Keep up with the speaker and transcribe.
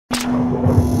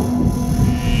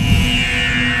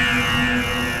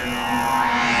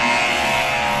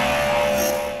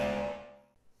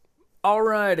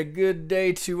right, a good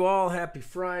day to all. Happy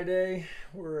Friday.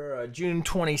 We're June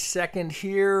 22nd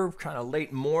here, kind of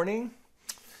late morning.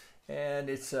 And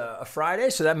it's a Friday,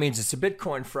 so that means it's a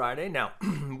Bitcoin Friday. Now,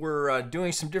 we're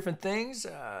doing some different things.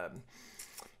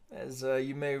 As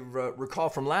you may recall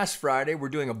from last Friday, we're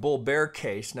doing a bull-bear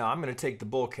case. Now, I'm going to take the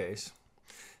bull case,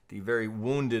 the very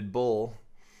wounded bull,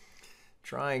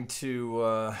 trying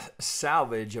to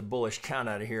salvage a bullish count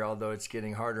out of here, although it's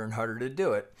getting harder and harder to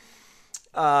do it.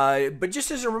 But just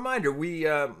as a reminder,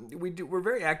 we're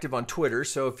very active on Twitter.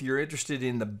 So if you're interested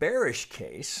in the bearish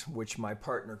case, which my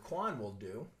partner Quan will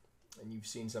do, and you've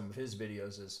seen some of his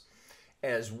videos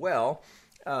as well,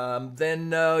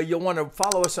 then you'll want to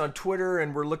follow us on Twitter.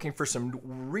 And we're looking for some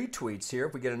retweets here.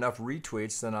 If we get enough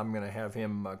retweets, then I'm going to have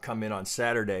him come in on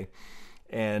Saturday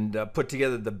and put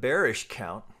together the bearish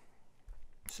count.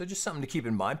 So just something to keep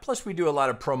in mind. Plus, we do a lot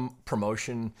of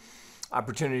promotion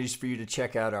opportunities for you to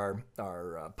check out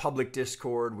our public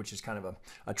Discord, which is kind of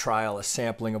a trial, a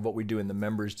sampling of what we do in the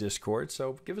members Discord.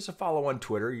 So give us a follow on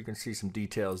Twitter. You can see some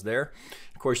details there.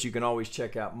 Of course, you can always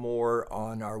check out more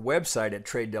on our website at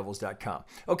tradedevils.com.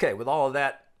 Okay, with all of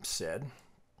that said,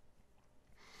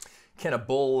 can a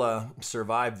bull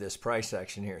survive this price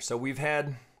action here? So we've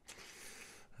had,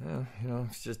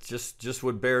 it's just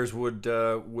what bears would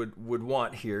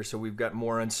want here. So we've got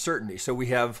more uncertainty. So we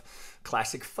have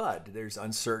classic FUD. There's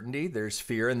uncertainty, there's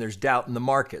fear, and there's doubt in the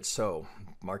market. So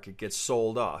market gets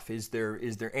sold off. Is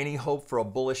there any hope for a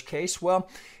bullish case? Well,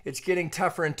 it's getting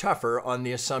tougher and tougher on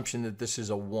the assumption that this is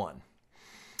a 1.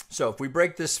 So if we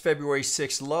break this February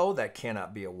 6th low, that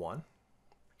cannot be a 1.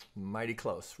 Mighty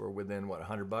close. We're within, what,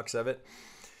 $100 of it?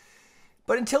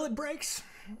 But until it breaks,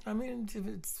 I mean,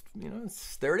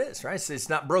 there it is, right? So it's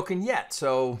not broken yet.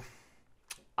 So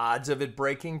odds of it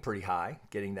breaking, pretty high,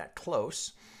 getting that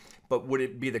close. But would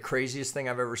it be the craziest thing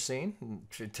I've ever seen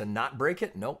to not break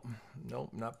it? Nope,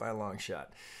 not by a long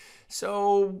shot.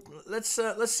 So let's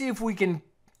see if we can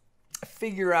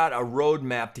figure out a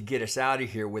roadmap to get us out of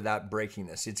here without breaking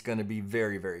this. It's going to be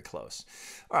very, very close.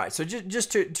 All right, so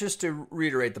just to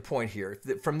reiterate the point here,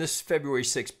 from this February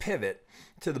 6th pivot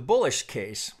to the bullish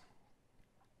case,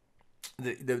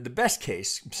 the best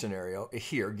case scenario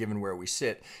here, given where we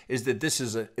sit, is that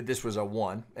this was a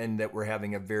 1 and that we're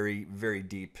having a very, very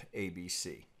deep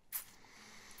ABC.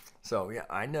 So yeah,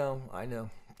 I know,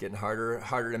 getting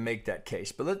harder to make that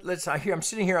case. But I'm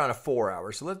sitting here on a 4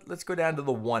 hour, so let's go down to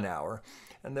the 1 hour,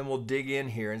 and then we'll dig in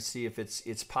here and see if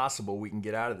it's possible we can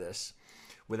get out of this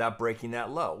without breaking that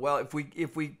low. Well,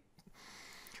 if we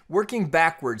working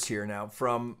backwards here now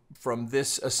from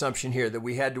this assumption here that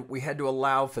we had to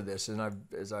allow for this, and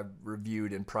as I've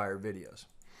reviewed in prior videos,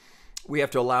 we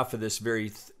have to allow for this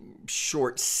very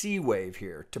short C wave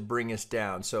here to bring us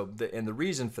down. So the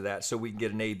reason for that, so we can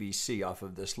get an ABC off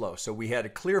of this low. So we had a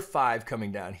clear 5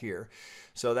 coming down here.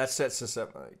 So that sets us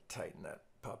up. Let me tighten that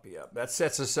puppy up. That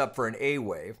sets us up for an A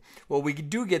wave. Well, we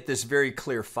do get this very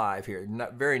clear 5 here.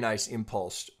 Very nice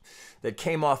impulse that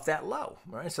came off that low,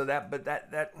 right? So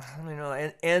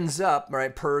that ends up,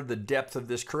 right, per the depth of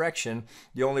this correction.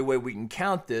 The only way we can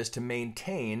count this to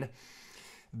maintain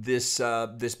this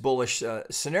bullish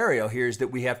scenario here is that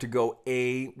we have to go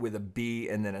A with a B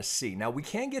and then a C. Now we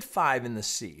can get 5 in the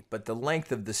C, but the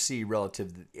length of the C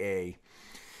relative to the A,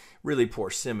 really poor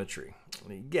symmetry. I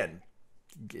mean, again,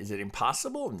 is it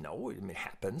impossible? No, I mean, it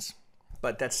happens,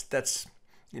 but that's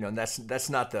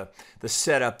not the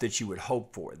setup that you would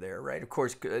hope for there, right? Of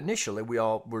course, initially we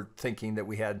all were thinking that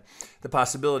we had the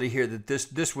possibility here that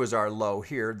this was our low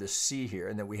here, this C here,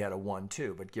 and that we had a 1,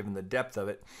 2. But given the depth of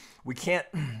it, we can't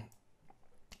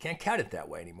count it that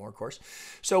way anymore, of course.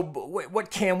 So what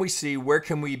can we see? Where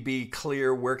can we be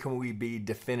clear? Where can we be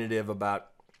definitive about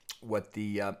what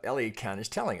the Elliott count is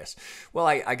telling us? Well,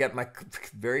 I got my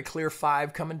very clear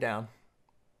 5 coming down.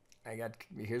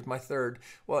 Here's my 3rd.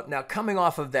 Well, now coming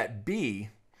off of that B,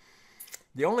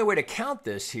 the only way to count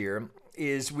this here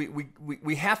is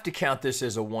we have to count this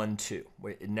as a 1, 2.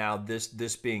 Now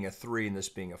this being a 3 and this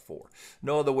being a 4.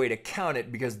 No other way to count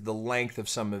it because of the length of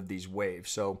some of these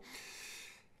waves. So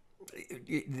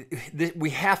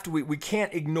we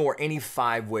can't ignore any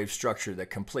 5-wave structure that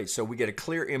completes. So we get a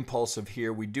clear impulse of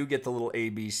here. We do get the little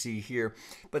ABC here,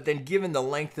 but then given the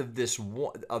length of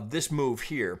this move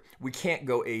here, we can't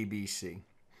go ABC.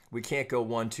 We can't go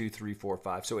 1, 2, 3, 4,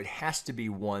 5. So it has to be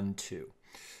 1, 2.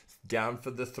 Down for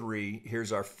the 3.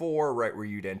 Here's our 4, right where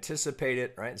you'd anticipate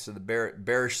it, right? So the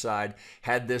bearish side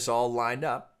had this all lined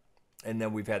up. And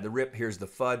then we've had the rip. Here's the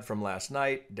FUD from last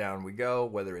night. Down we go,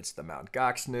 whether it's the Mt.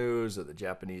 Gox news or the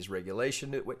Japanese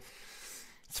regulation.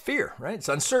 It's fear, right? It's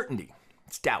uncertainty.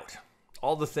 It's doubt.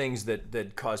 All the things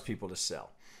that cause people to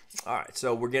sell. All right,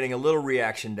 so we're getting a little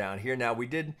reaction down here. Now we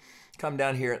did come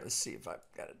down here. Let's see if I've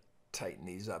got to tighten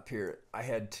these up here. I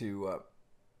had to,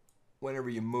 whenever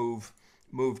you move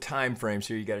time frames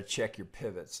here, you got to check your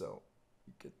pivot. So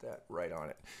you get that right on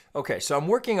it. Okay, so I'm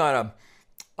working on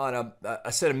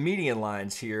a set of median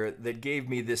lines here that gave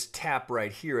me this tap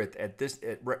right here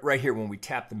right here when we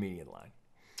tap the median line.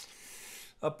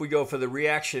 Up we go for the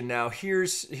reaction. Now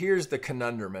here's the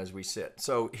conundrum as we sit.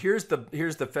 So here's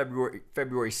the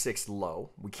February 6th low.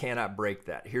 We cannot break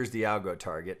that. Here's the algo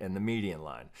target and the median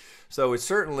line. So it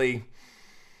certainly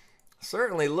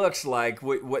looks like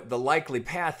what the likely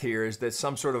path here is that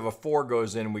some sort of a 4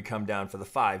 goes in and we come down for the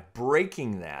 5,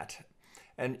 breaking that.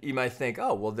 And you might think,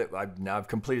 oh well, now I've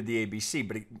completed the ABC,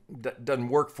 but it doesn't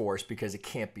work for us because it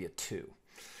can't be a 2.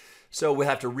 So we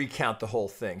have to recount the whole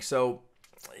thing. So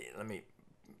let me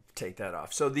take that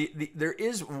off. So there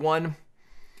is one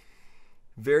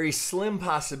very slim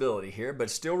possibility here, but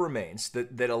still remains,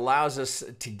 that allows us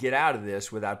to get out of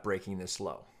this without breaking this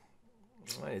low.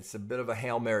 It's a bit of a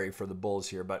Hail Mary for the bulls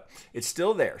here, but it's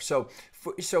still there. So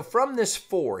from this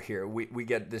 4 here, we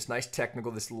get this nice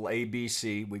technical, this little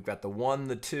ABC. We've got the 1,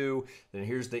 the 2, then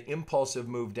here's the impulsive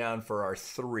move down for our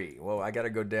 3. Well, I got to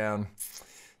go down.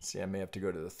 See, I may have to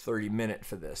go to the 30-minute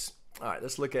for this. All right,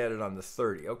 let's look at it on the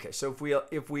 30. Okay, so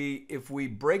if we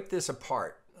break this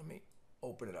apart, let me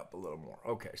open it up a little more.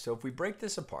 Okay, so if we break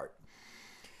this apart,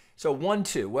 so 1,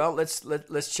 2. Well,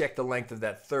 let's check the length of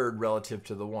that third relative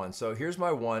to the 1. So here's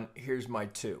my 1, here's my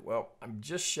 2. Well, I'm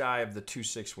just shy of the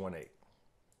 2618.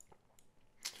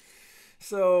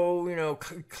 So, you know,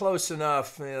 close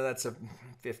enough. You know, that's a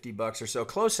 $50 or so.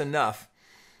 Close enough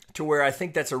to where I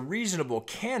think that's a reasonable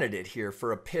candidate here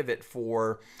for a pivot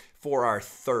for our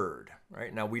third.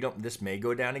 Right now, this may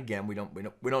go down again. We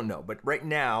don't know. But right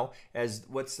now, as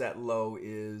what's that low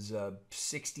is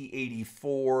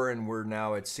 60.84, and we're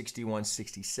now at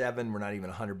 61.67. We're not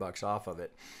even $100 off of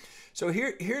it. So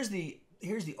here's the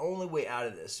only way out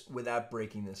of this without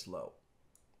breaking this low.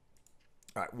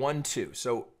 All right, 1, 2.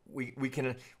 So we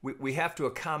have to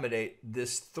accommodate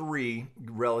this 3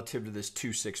 relative to this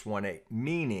 2618,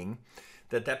 meaning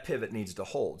that pivot needs to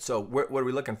hold. So what are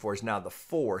we looking for is now the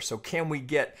 4. So can we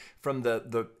get from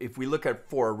if we look at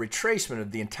for a retracement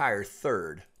of the entire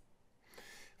third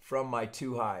from my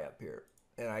 2 high up here,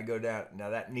 and I go down, now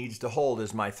that needs to hold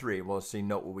as my 3. We'll see,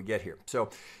 note what we get here.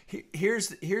 So here's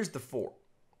the 4. All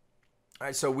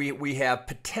right, so we have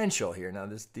potential here. Now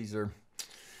these are,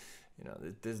 you know,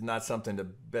 this is not something to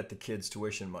bet the kids'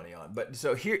 tuition money on. But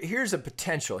so here's a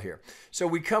potential here. So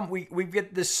we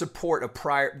get this support of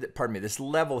this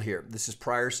level here. This is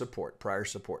prior support.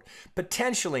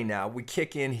 Potentially now we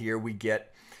kick in here, we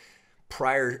get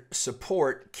prior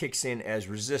support kicks in as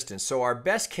resistance. So our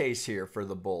best case here for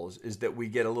the bulls is that we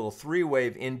get a little 3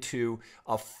 wave into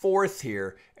a 4th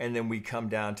here, and then we come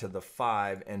down to the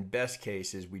 5, and best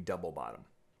case is we double bottom.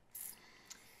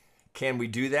 Can we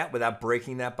do that without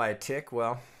breaking that by a tick?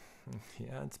 Well,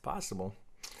 yeah, it's possible.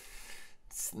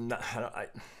 It's not,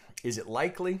 is it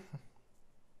likely?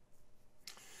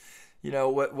 You know,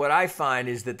 what I find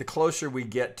is that the closer we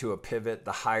get to a pivot,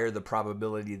 the higher the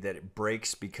probability that it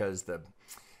breaks, because the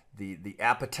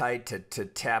appetite to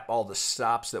tap all the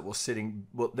stops that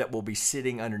will be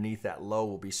sitting underneath that low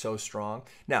will be so strong.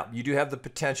 Now, you do have the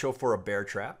potential for a bear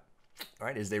trap. All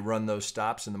right, as they run those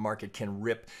stops, and the market can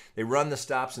rip. They run the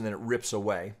stops and then it rips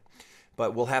away.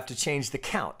 But we'll have to change the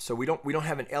count. So we don't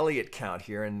have an Elliott count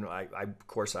here, and of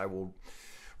course I will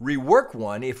rework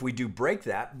one if we do break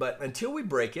that. But until we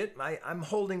break it, I'm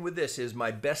holding with this is my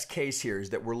best case here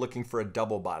is that we're looking for a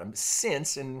double bottom,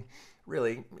 and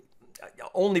really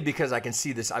only because I can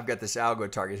see this, I've got this algo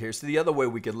target here. So the other way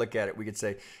we could look at it, we could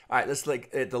say, all right, let's look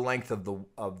at the length of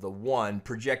the 1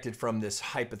 projected from this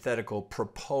hypothetical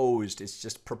proposed, it's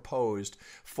just proposed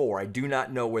 4. I do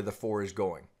not know where the 4 is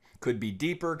going. Could be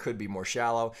deeper, could be more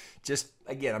shallow. Just,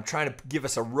 again, I'm trying to give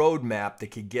us a roadmap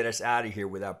that could get us out of here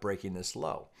without breaking this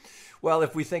low. Well,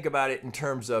 if we think about it in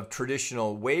terms of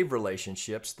traditional wave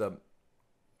relationships, if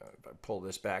I pull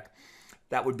this back,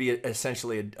 that would be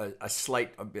essentially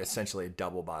essentially a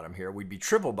double bottom here. We'd be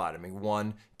triple bottoming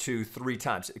 1, 2, 3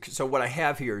 times. So what I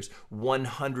have here is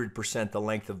 100% the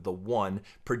length of the 1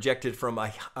 projected from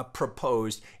a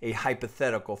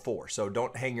hypothetical 4. So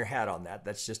don't hang your hat on that.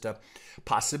 That's just a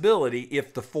possibility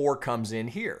if the 4 comes in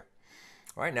here.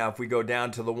 All right, now if we go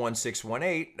down to the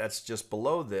 1618, that's just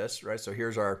below this, right? So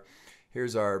here's our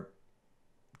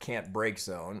can't break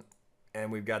zone.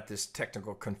 and we've got this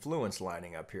technical confluence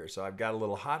lining up here. So I've got a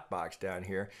little hot box down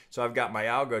here. So I've got my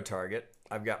algo target.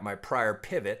 I've got my prior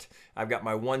pivot. I've got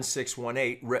my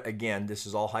 1618. Again, this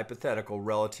is all hypothetical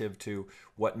relative to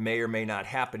what may or may not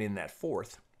happen in that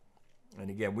fourth. And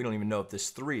again, we don't even know if this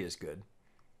 3 is good.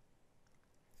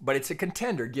 But it's a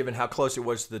contender given how close it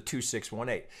was to the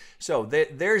 2618. So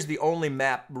there's the only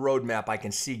roadmap I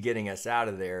can see getting us out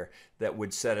of there that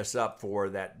would set us up for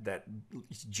that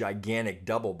gigantic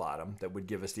double bottom that would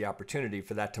give us the opportunity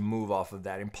for that to move off of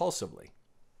that impulsively.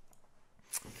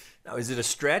 Now, is it a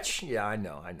stretch? Yeah, I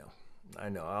know.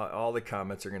 All the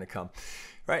comments are going to come.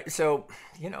 Right, so,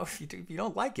 if you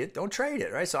don't like it, don't trade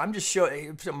it, right? So I'm just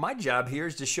showing, so my job here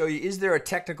is to show you, is there a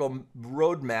technical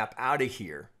roadmap out of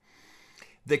here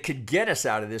that could get us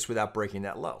out of this without breaking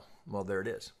that low? Well, there it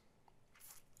is.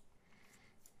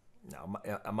 Now,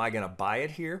 am I going to buy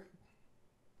it here?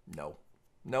 No,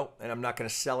 and I'm not going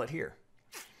to sell it here.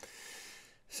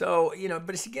 So,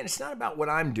 but it's not about what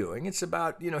I'm doing. It's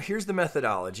about, here's the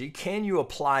methodology. Can you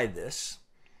apply this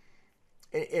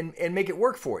and make it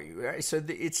work for you, right? So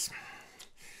it's,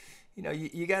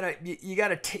 you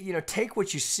gotta take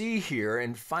what you see here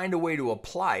and find a way to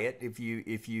apply it if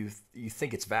you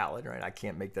think it's valid, right? I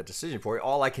can't make that decision for you.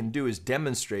 All I can do is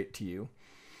demonstrate to you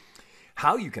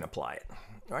how you can apply it,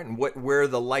 right? And where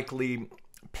the likely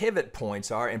pivot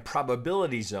points are and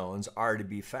probability zones are to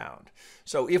be found.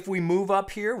 So if we move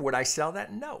up here, would I sell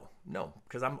that? No,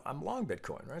 because I'm long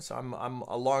Bitcoin, right? So I'm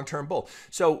a long-term bull.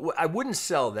 So I wouldn't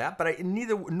sell that, but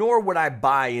nor would I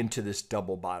buy into this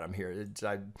double bottom here.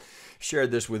 I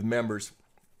shared this with members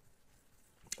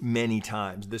many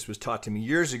times. This was taught to me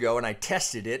years ago, and I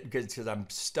tested it because I'm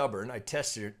stubborn. I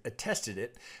tested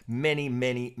it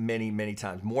many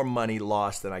times. More money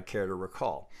lost than I care to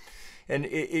recall. And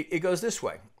it goes this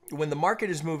way. When the market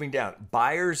is moving down,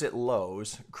 buyers at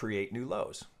lows create new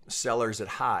lows. Sellers at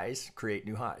highs create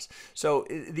new highs. So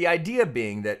the idea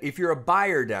being that if you're a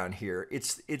buyer down here,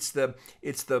 it's the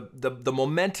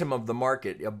momentum of the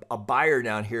market. A buyer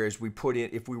down here, if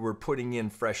we were putting in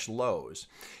fresh lows,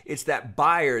 it's that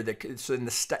buyer so in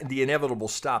the inevitable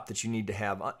stop that you need to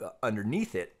have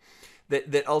underneath it,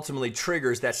 that ultimately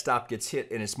triggers that stop gets hit,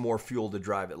 and it's more fuel to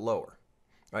drive it lower.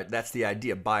 Right, that's the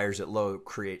idea. Buyers at lows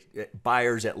create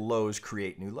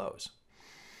new lows.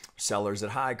 Sellers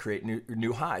at high create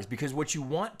new highs, because what you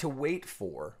want to wait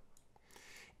for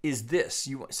is this.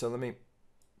 So let me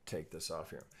take this off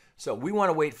here. So we want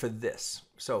to wait for this.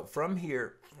 So from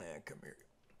here, come here.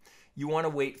 You want to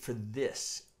wait for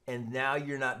this, and now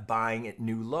you're not buying at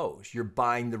new lows. You're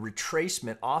buying the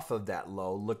retracement off of that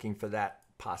low, looking for that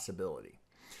possibility.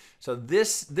 So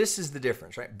this is the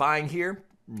difference, right? Buying here,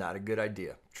 not a good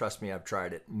idea. Trust me, I've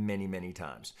tried it many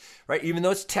times, right? Even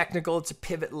though it's technical, it's a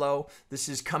pivot low. This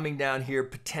is coming down here,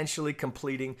 potentially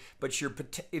completing, but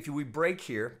if we break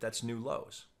here, that's new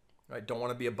lows, right? Don't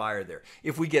want to be a buyer there.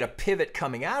 If we get a pivot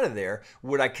coming out of there,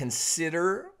 would I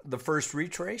consider the first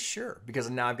retrace? Sure, because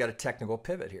now I've got a technical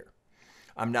pivot here.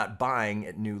 I'm not buying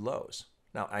at new lows.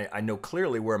 Now, I know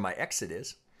clearly where my exit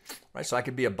is, right? So I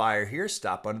could be a buyer here,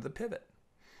 stop under the pivot.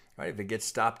 Right, if it gets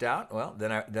stopped out, well,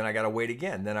 then I got to wait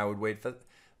again. Then I would wait for,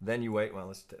 then you wait. Well,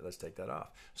 let's take that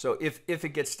off. So if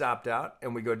it gets stopped out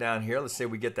and we go down here, let's say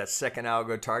we get that second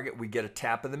algo target, we get a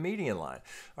tap of the median line.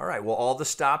 All right, well, all the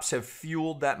stops have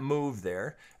fueled that move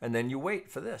there, and then you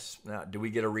wait for this. Now, do we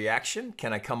get a reaction?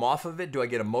 Can I come off of it? Do I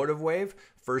get a motive wave?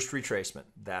 First retracement.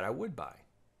 That I would buy.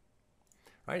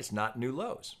 Right, it's not new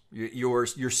lows. You're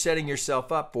setting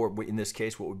yourself up for, in this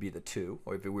case, what would be the 2.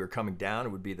 Or if we were coming down, it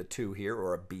would be the 2 here,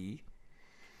 or a B.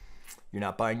 You're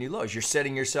not buying new lows. You're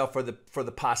setting yourself for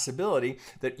the possibility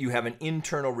that you have an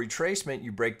internal retracement.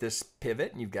 You break this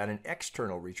pivot, and you've got an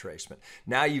external retracement.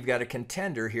 Now you've got a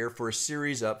contender here for a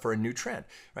series up for a new trend.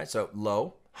 Right, so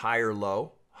low, higher,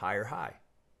 high.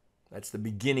 That's the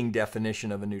beginning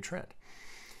definition of a new trend.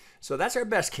 So that's our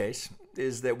best case,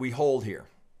 is that we hold here.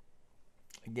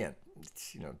 Again,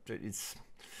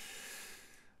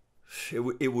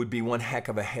 it would be one heck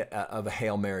of a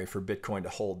Hail Mary for Bitcoin to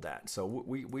hold that. So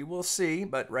we will see,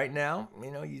 but right now,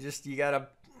 you got to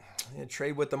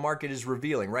trade what the market is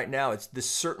revealing. Right now, this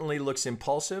certainly looks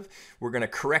impulsive. We're going to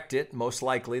correct it. Most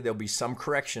likely, there'll be some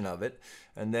correction of it,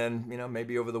 and then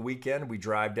maybe over the weekend we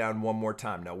drive down one more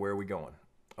time. Now, where are we going?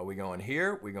 Are we going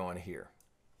here? We're going here.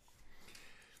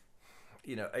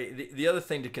 The other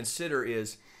thing to consider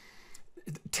is,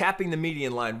 tapping the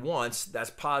median line once, that's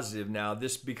positive. Now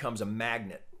this becomes a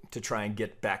magnet to try and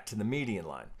get back to the median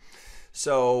line.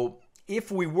 So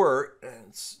if we were,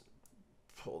 let's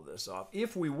pull this off.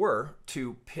 If we were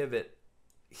to pivot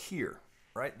here,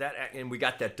 right? And we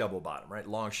got that double bottom, right?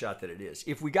 Long shot that it is.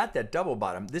 If we got that double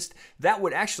bottom, that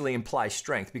would actually imply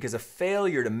strength, because a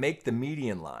failure to make the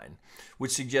median line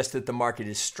would suggest that the market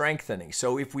is strengthening.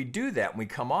 So if we do that and we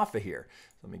come off of here,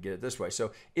 let me get it this way.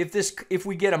 So if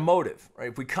we get a motive, right?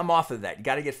 If we come off of that, you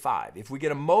got to get 5. If we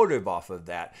get a motive off of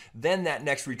that, then that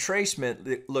next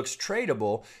retracement looks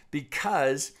tradable,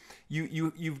 because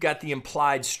you've got the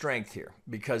implied strength here,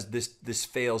 because this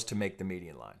fails to make the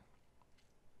median line.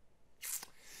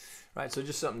 Right, so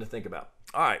just something to think about.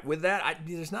 All right, with that,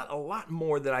 there's not a lot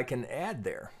more that I can add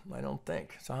there, I don't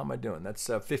think. So how am I doing? That's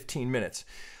 15 minutes.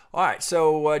 All right,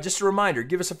 so just a reminder,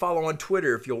 give us a follow on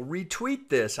Twitter. If you'll retweet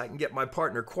this, I can get my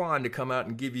partner Quan to come out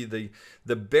and give you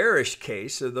the bearish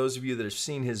case. So those of you that have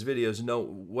seen his videos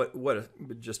know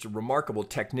just a remarkable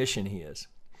technician he is.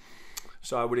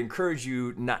 So I would encourage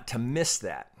you not to miss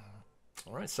that.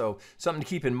 All right, so something to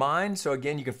keep in mind. So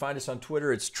again, you can find us on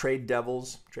Twitter. It's Trade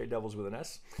Devils, Trade Devils with an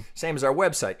S. Same as our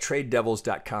website,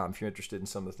 tradedevils.com, if you're interested in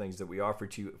some of the things that we offer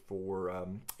to you for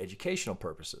educational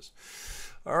purposes.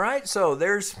 All right, so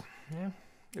it's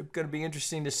going to be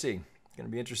interesting to see. It's going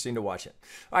to be interesting to watch it.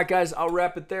 All right, guys, I'll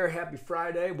wrap it there. Happy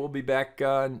Friday. We'll be back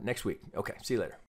next week. Okay, see you later.